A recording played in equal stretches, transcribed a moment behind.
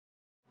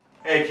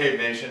Hey Cave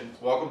Nation,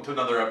 welcome to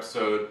another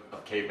episode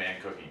of Caveman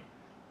Cooking.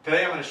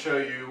 Today I'm going to show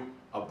you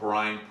a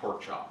brine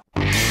pork chop.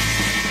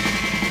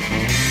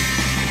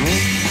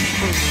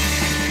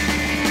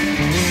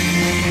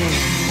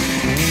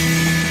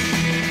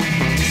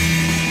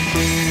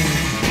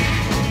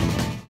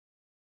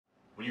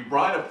 When you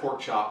brine a pork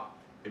chop,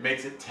 it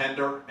makes it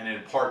tender and it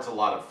imparts a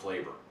lot of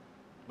flavor.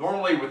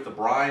 Normally with the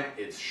brine,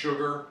 it's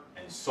sugar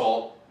and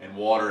salt and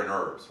water and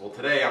herbs. Well,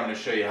 today I'm going to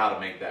show you how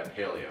to make that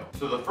paleo.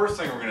 So the first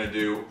thing we're going to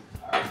do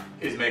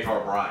is make our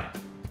brine.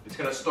 It's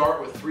going to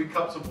start with 3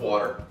 cups of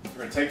water. We're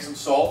going to take some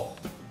salt,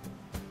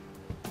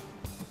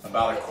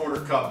 about a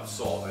 1/4 cup of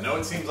salt. I know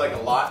it seems like a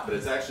lot, but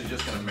it's actually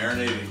just going to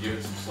marinate and give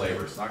it some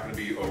flavor. It's not going to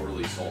be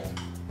overly salty.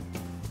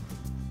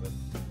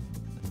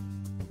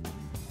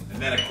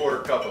 And then a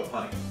 1/4 cup of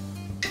honey.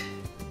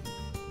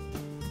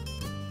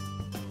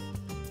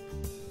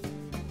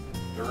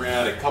 Then we're going to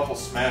add a couple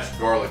smashed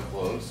garlic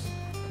cloves.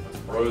 Put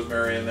some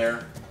rosemary in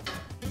there,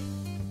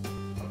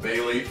 a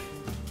bay leaf,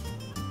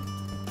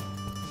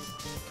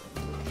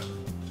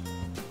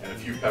 and a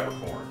few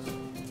peppercorns.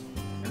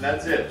 And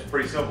that's it. It's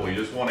pretty simple. You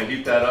just want to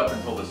heat that up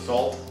until the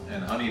salt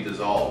and honey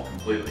dissolve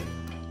completely.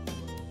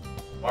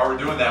 While we're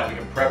doing that, we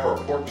can prep our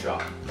pork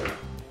chop.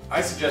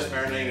 I suggest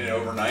marinating it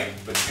overnight,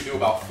 but you can do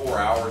about 4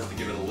 hours to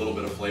give it a little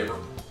bit of flavor.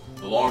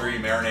 The longer you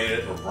marinate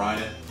it or brine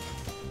it,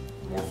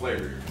 the more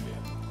flavor you're going to get.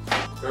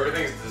 So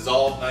everything's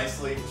dissolved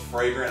nicely. It's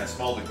fragrant. I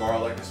smell the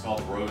garlic. I smell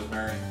the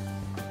rosemary.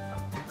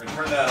 We're going to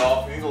turn that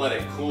off. We need to let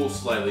it cool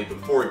slightly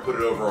before we put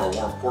it over our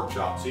warm pork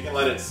chop. So you can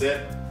let it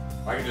sit.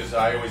 I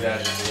always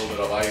add just a little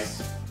bit of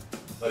ice.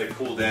 Let it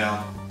cool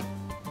down.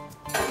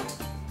 It's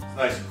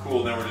nice and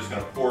cool. Then we're just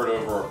going to pour it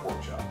over our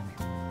pork chop.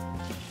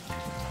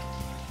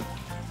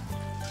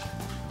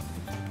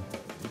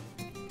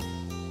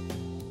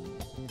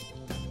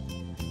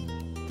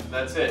 And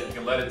that's it. You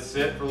can let it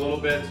sit for a little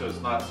bit so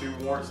it's not too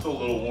warm. It's still a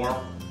little warm.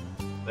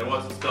 Then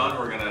once it's done,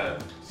 we're going to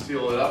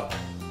seal it up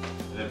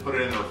and then put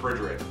it in the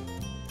refrigerator.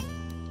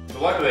 So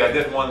luckily I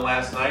did one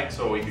last night,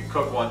 so we can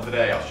cook one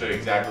today. I'll show you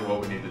exactly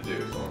what we need to do.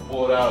 So I'm going to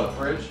pull it out of the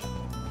fridge.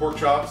 Pork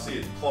chop, see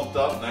it's plumped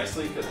up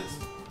nicely because it's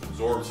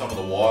absorbed some of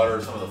the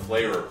water, some of the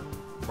flavor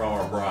from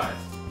our brine.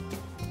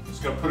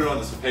 Just going to put it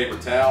onto some paper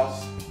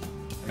towels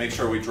and make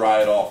sure we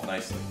dry it off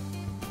nicely.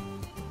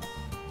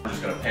 We're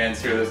just going to pan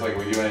sear this like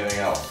we do anything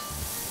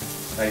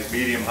else. Nice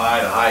medium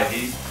high to high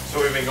heat. So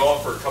we've been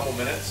going for a couple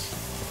minutes.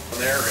 From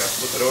there, we're going to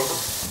flip it over.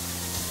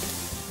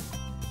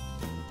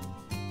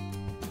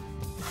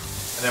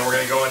 And then we're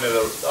going to go into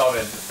the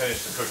oven to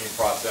finish the cooking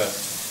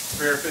process.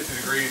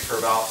 350 degrees for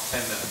about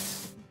 10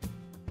 minutes.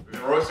 We've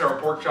been roasting our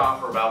pork chop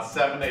for about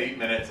 7 to 8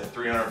 minutes at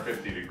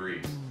 350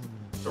 degrees.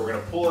 So we're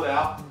going to pull it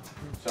out.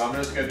 So I'm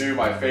just going to do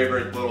my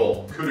favorite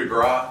little coup de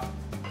grace,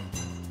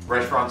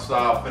 restaurant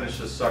style, finish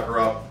this sucker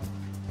up.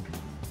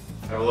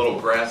 Have a little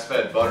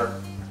grass-fed butter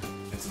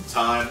and some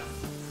thyme.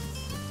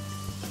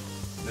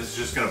 This is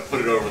just going to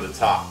put it over the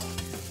top.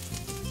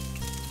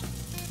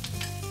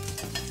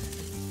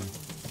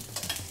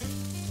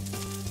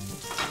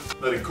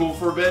 Let it cool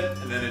for a bit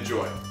and then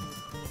enjoy.